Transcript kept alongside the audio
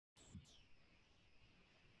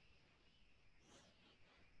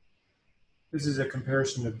This is a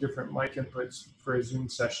comparison of different mic inputs for a Zoom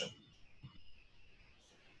session.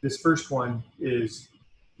 This first one is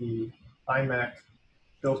the iMac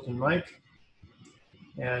built-in mic.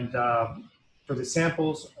 And for the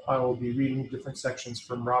samples, I will be reading different sections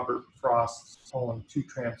from Robert Frost's poem, Two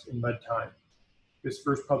Tramps in Mud Time. This was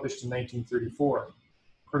first published in 1934.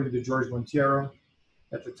 According to George Monteiro,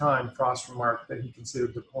 at the time, Frost remarked that he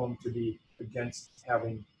considered the poem to be against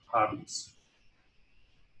having hobbies.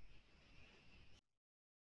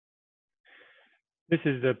 This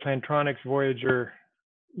is the Plantronics Voyager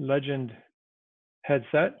Legend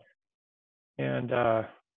headset, and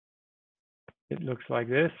it looks like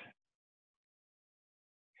this.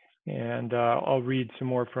 And I'll read some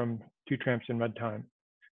more from Two Tramps in Mud Time.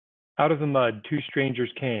 Out of the mud, two strangers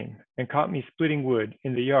came and caught me splitting wood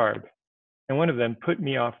in the yard. And one of them put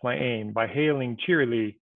me off my aim by hailing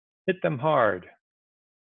cheerily, "Hit them hard."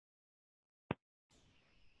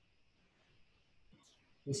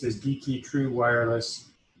 This is Geeky True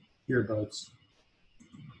Wireless earbuds.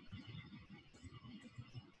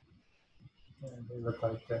 And they look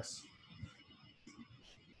like this.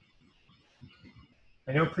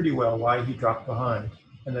 I know pretty well why he dropped behind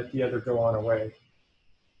and let the other go on away.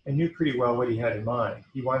 I knew pretty well what he had in mind.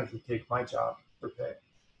 He wanted to take my job for pay.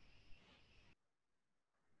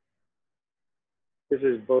 This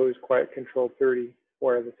is Bose Quiet Control 30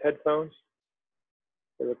 wireless headphones.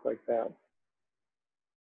 They look like that.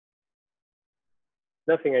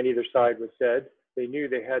 Nothing on either side was said. They knew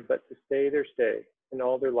they had but to stay their stay, and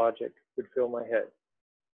all their logic would fill my head,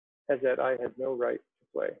 as that I had no right to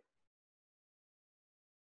play.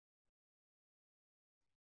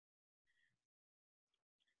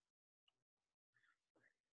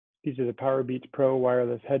 These are the Powerbeats Pro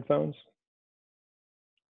wireless headphones,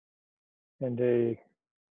 and they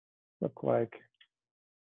look like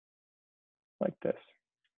this.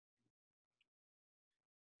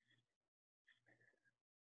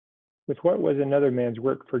 With what was another man's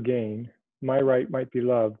work for gain, my right might be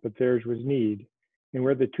love, but theirs was need. And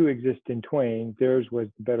where the two exist in twain, theirs was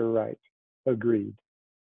the better right. Agreed.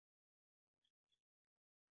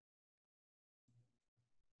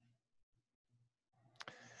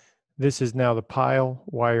 This is now the Pyle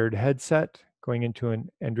wired headset going into an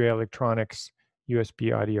Andrea Electronics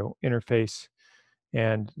USB audio interface.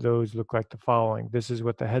 And those look like the following. This is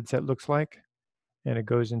what the headset looks like. And it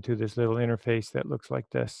goes into this little interface that looks like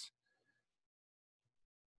this.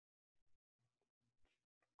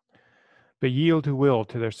 But yield who will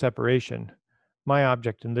to their separation. My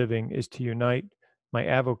object in living is to unite my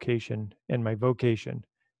avocation and my vocation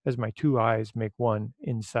as my two eyes make one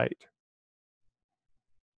in sight.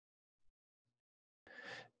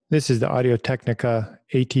 This is the Audio-Technica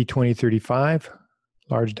AT2035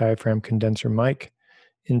 large diaphragm condenser mic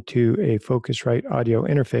into a Focusrite audio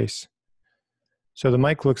interface. So the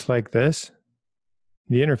mic looks like this.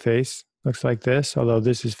 The interface looks like this, although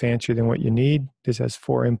this is fancier than what you need. This has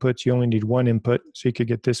 4 inputs. You only need 1 input, so you could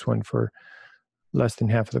get this one for less than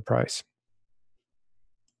half of the price.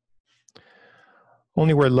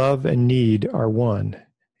 Only where love and need are one,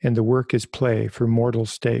 and the work is play for mortal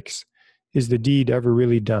stakes, is the deed ever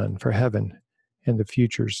really done for heaven and the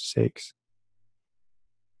future's sakes.